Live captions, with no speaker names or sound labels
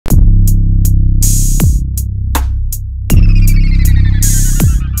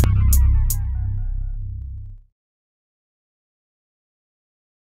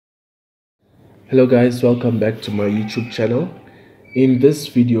Hello guys, welcome back to my YouTube channel. In this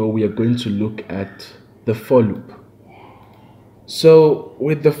video we are going to look at the for loop. So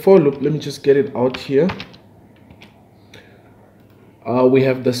with the for loop, let me just get it out here. We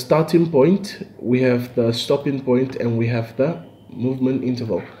have the starting point, we have the stopping point, and we have the movement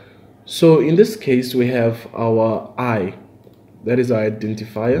interval. So in this case we have our I, that is our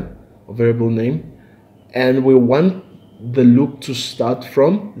identifier or variable name, and we want the loop to start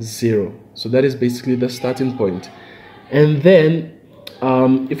from 0. So that is basically the starting point. And then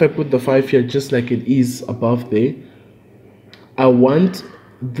if I put the 5 here just like it is above there, I want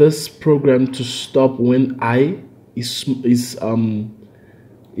this program to stop when I is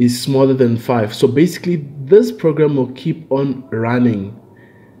smaller than 5. So basically this program will keep on running.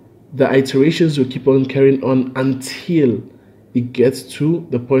 The iterations will keep on carrying on until it gets to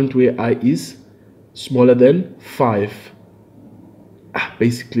the point where I is smaller than 5.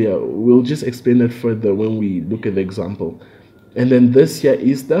 Basically, we'll just explain that further when we look at the example. And then this here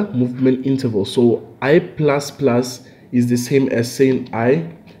is the movement interval. So I plus plus is the same as saying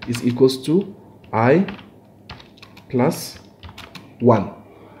I is equals to I plus 1.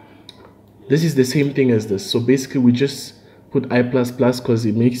 This is the same thing as this. So basically we just put I plus plus because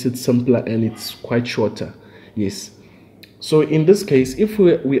it makes it simpler and it's quite shorter. Yes. So in this case, if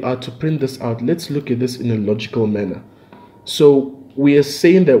we are to print this out, let's look at this in a logical manner. So we are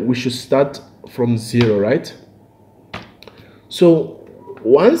saying that we should start from 0, right? So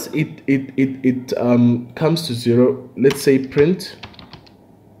once it comes to 0, let's say print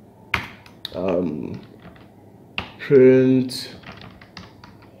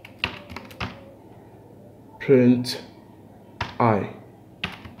print I.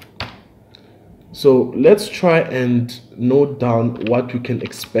 So let's try and note down what we can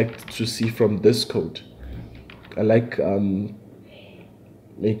expect to see from this code. I like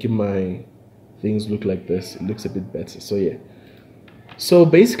making my things look like this. It looks a bit better. So yeah. So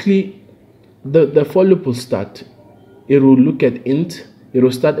basically the for loop will start. It will look at int. It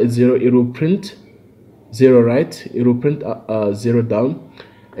will start at 0. It will print 0, right? It will print 0 down.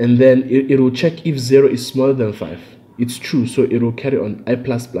 And then it will check if 0 is smaller than 5. It's true. So it will carry on I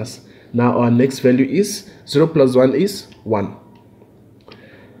plus plus. Now our next value is 0 plus 1 is 1.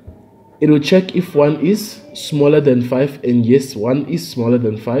 It will check if 1 is smaller than 5, and yes, 1 is smaller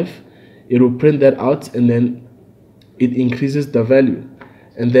than 5. It will print that out, and then it increases the value.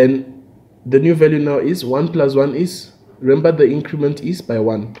 And then the new value now is 1 plus 1 is, remember the increment is by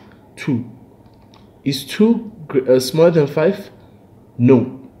 1, 2. Is 2 smaller than 5?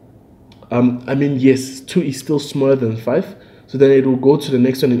 No. I mean, yes, 2 is still smaller than 5. So then it will go to the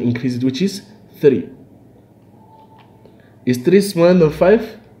next one and increase it, which is 3. Is 3 smaller than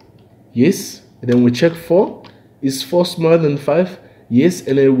 5? Yes. And then we check 4. Is 4 smaller than 5? Yes.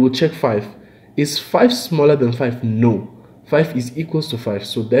 And then we'll check 5. Is 5 smaller than 5? No. 5 is equals to 5.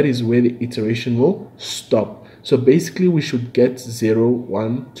 So that is where the iteration will stop. So basically we should get 0,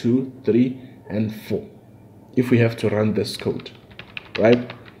 1, 2, 3, and 4 if we have to run this code,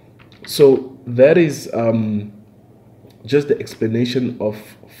 right? So that is just the explanation of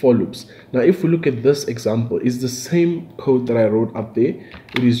for loops. Now if we look at this example, it's the same code that I wrote up there.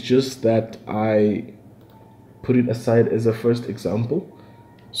 It is just that I put it aside as a first example.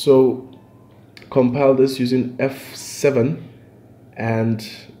 So compile this using F7 and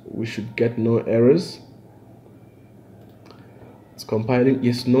we should get no errors. It's compiling,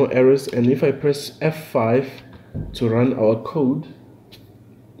 yes, no errors. And if I press F5 to run our code,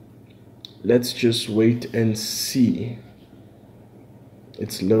 let's just wait and see.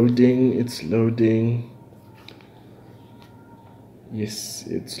 It's loading, it's loading. Yes,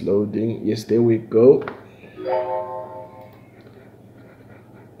 it's loading. Yes, there we go.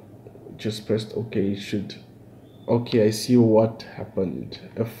 Just pressed OK. It should. Okay, I see what happened.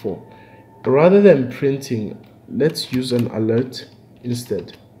 F4. Rather than printing, let's use an alert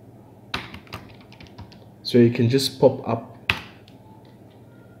instead. So you can just pop up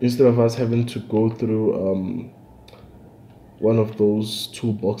instead of us having to go through one of those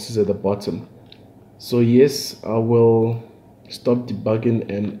two boxes at the bottom. So yes, I will stop debugging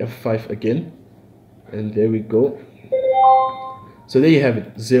and F5 again, and there we go. So there you have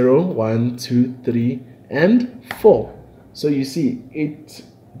it, 0, 1, 2, 3, and 4. So you see it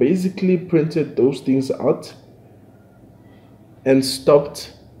basically printed those things out and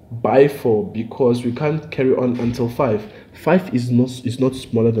stopped by 4 because we can't carry on until 5. 5 is not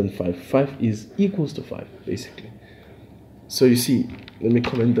smaller than 5. 5 is equals to 5 basically. So you see, let me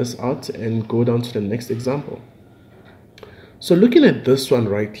comment this out and go down to the next example. So looking at this one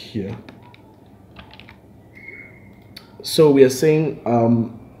right here, So we are saying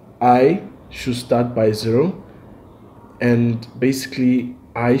I should start by 0, and basically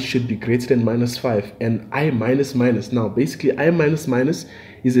I should be greater than minus 5, and I minus minus. Now basically I minus minus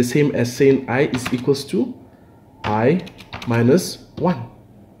is the same as saying I is equals to I minus 1.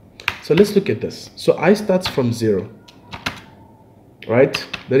 So let's look at this. So I starts from 0, right?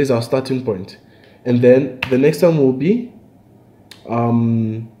 That is our starting point. And then the next one will be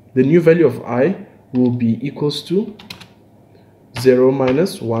the new value of I will be equals to 0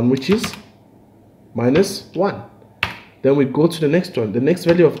 minus 1, which is minus 1. Then we go to the next one. The next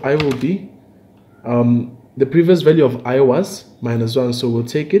value of I will be, the previous value of I was minus 1, so we'll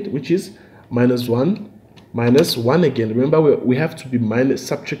take it, which is minus 1 minus 1 again. Remember, we have to be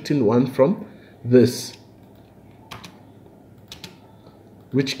subtracting 1 from this,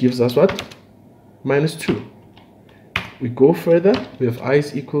 which gives us what? Minus 2. We go further. We have I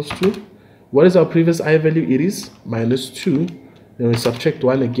is equals to, what is our previous I value? It is minus 2. Then we subtract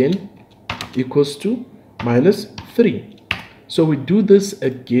 1 again, equals to minus 3. So we do this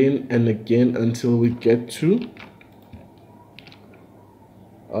again and again until we get to,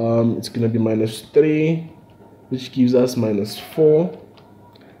 it's going to be minus 3, which gives us minus 4.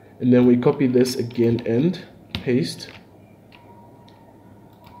 And then we copy this again and paste.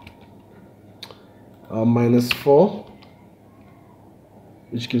 Minus 4,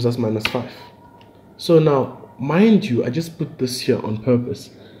 which gives us minus 5. So now, mind you, I just put this here on purpose.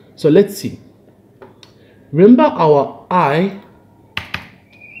 So let's see. Remember our I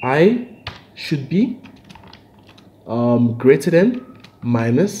should be greater than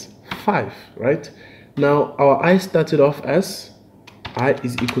minus 5, right? Now our I started off as I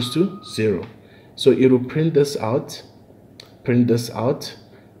is equals to 0. So it will print this out,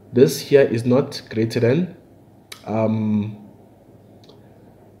 This here is not greater than,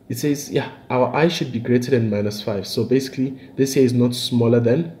 it says, yeah, our I should be greater than minus 5. So basically, this here is not smaller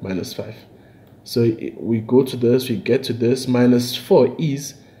than minus 5. So we go to this, we get to this, minus 4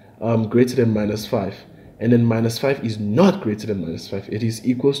 is greater than minus 5. And then minus 5 is not greater than minus 5. It is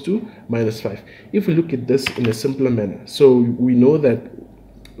equals to minus 5. If we look at this in a simpler manner, so we know that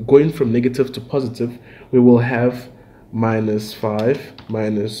going from negative to positive, we will have minus 5,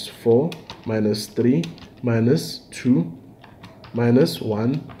 minus 4, minus 3, minus 2, minus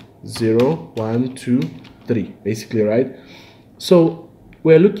 1, 0, 1, 2, 3, basically, right? So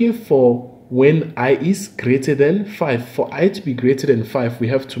we're looking for when I is greater than 5. For I to be greater than 5, we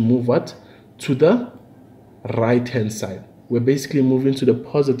have to move what? To the right hand side. We're basically moving to the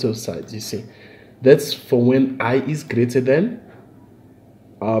positive side, you see. That's for when I is greater than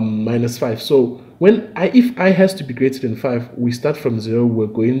minus 5. So if I has to be greater than 5, we start from 0, we're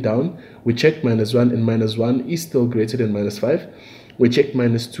going down, we check minus 1, and minus 1 is still greater than minus 5. We check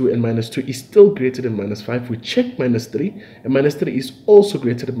minus 2, and minus 2 is still greater than minus 5. We check minus 3, and minus 3 is also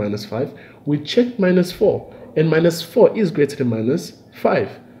greater than minus 5. We check minus 4, and minus 4 is greater than minus 5.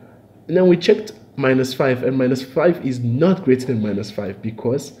 And then we checked minus 5, and minus 5 is not greater than minus 5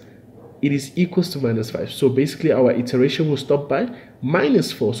 because it is equals to minus 5. So basically our iteration will stop by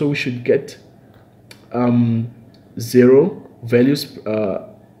minus 4. So we should get 0 values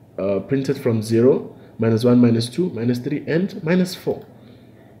printed from 0, minus 1, minus 2, minus 3, and minus 4.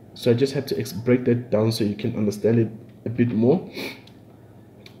 So I just had to break that down so you can understand it a bit more.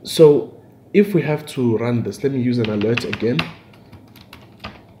 So if we have to run this, let me use an alert again.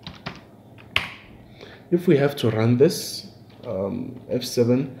 If we have to run this,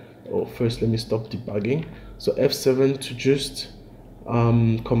 F7, first let me stop debugging. So F7 to just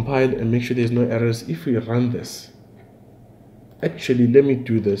compile and make sure there's no errors. If we run this, actually let me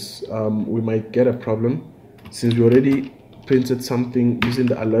do this, we might get a problem since we already printed something using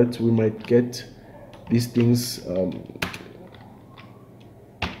the alert. We might get these things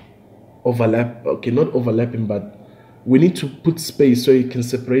overlap, okay, not overlapping, but we need to put space so you can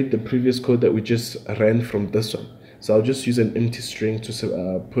separate the previous code that we just ran from this one. So I'll just use an empty string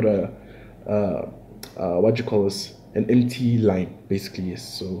to put a what do you call this, an empty line, basically. Yes.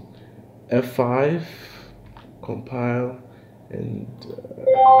 So F5, compile, and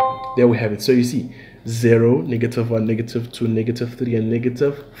there we have it. So you see 0, -1, -2, -3, and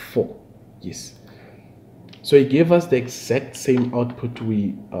 -4. Yes. So it gave us the exact same output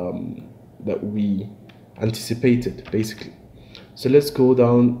that we anticipated, basically. So let's go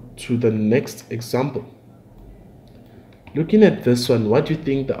down to the next example. Looking at this one, what do you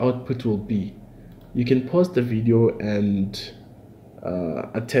think the output will be? You can pause the video and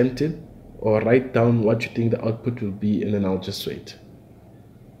attempt it, or write down what you think the output will be, and then I'll just wait.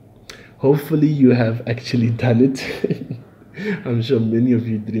 Hopefully you have actually done it. I'm sure many of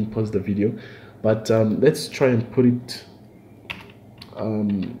you didn't pause the video, but let's try and put it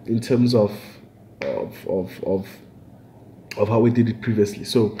in terms of how we did it previously.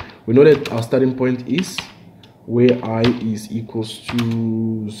 So we know that our starting point is where I is equals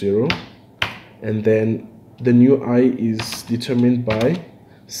to 0, and then the new I is determined by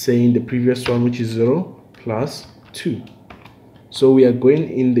saying the previous one, which is 0 plus 2. So we are going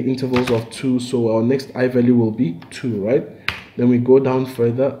in the intervals of 2, so our next I value will be 2, right? Then we go down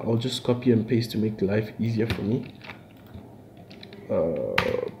further. I'll just copy and paste to make life easier for me.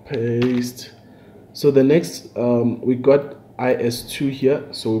 Paste. So the next, we got I as 2 here,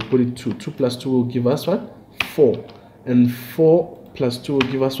 so we'll put it 2. 2 plus 2 will give us what? 4. And 4 plus 2 will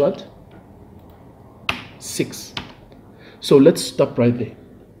give us what? 6. So let's stop right there.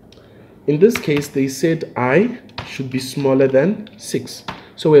 In this case, they said I should be smaller than 6.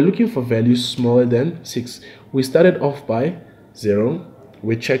 So we're looking for values smaller than 6. We started off by 0.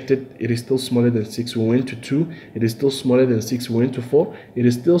 We checked it. It is still smaller than 6. We went to 2. It is still smaller than 6. We went to 4. It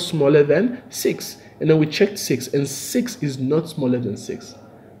is still smaller than 6. And then we checked 6. And 6 is not smaller than 6.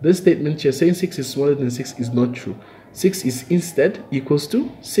 This statement here saying 6 is smaller than 6 is not true. 6 is instead equals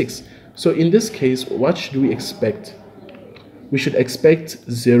to 6. So in this case, what should we expect? We should expect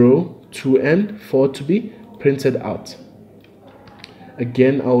 0, 2, and 4 to be printed out.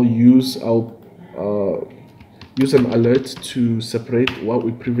 Again, I'll use an alert to separate what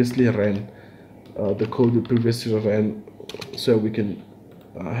we previously ran, the code we previously ran, so we can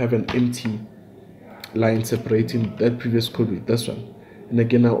have an empty line separating that previous code with this one. And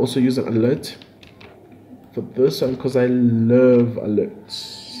again, I'll also use an alert for this one because I love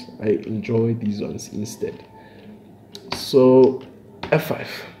alerts. I enjoy these ones instead. So F5.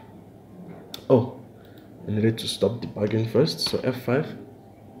 Oh, I needed to stop debugging first. So F5.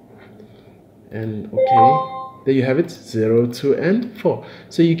 And okay, there you have it, 0, 2, and 4.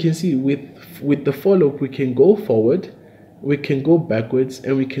 So you can see with the for loop, we can go forward, we can go backwards,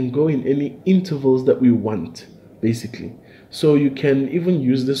 and we can go in any intervals that we want, basically. So you can even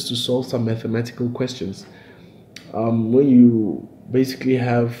use this to solve some mathematical questions. When you basically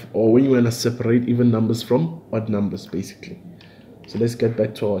have, or when you want to separate even numbers from odd numbers, basically. So let's get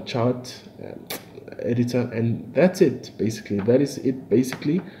back to our chart editor, and that's it, basically. That is it,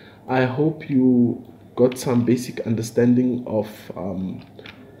 basically. I hope you got some basic understanding of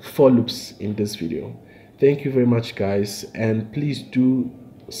for loops in this video. Thank you very much, guys, and please do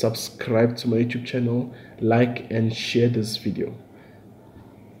subscribe to my YouTube channel, like and share this video.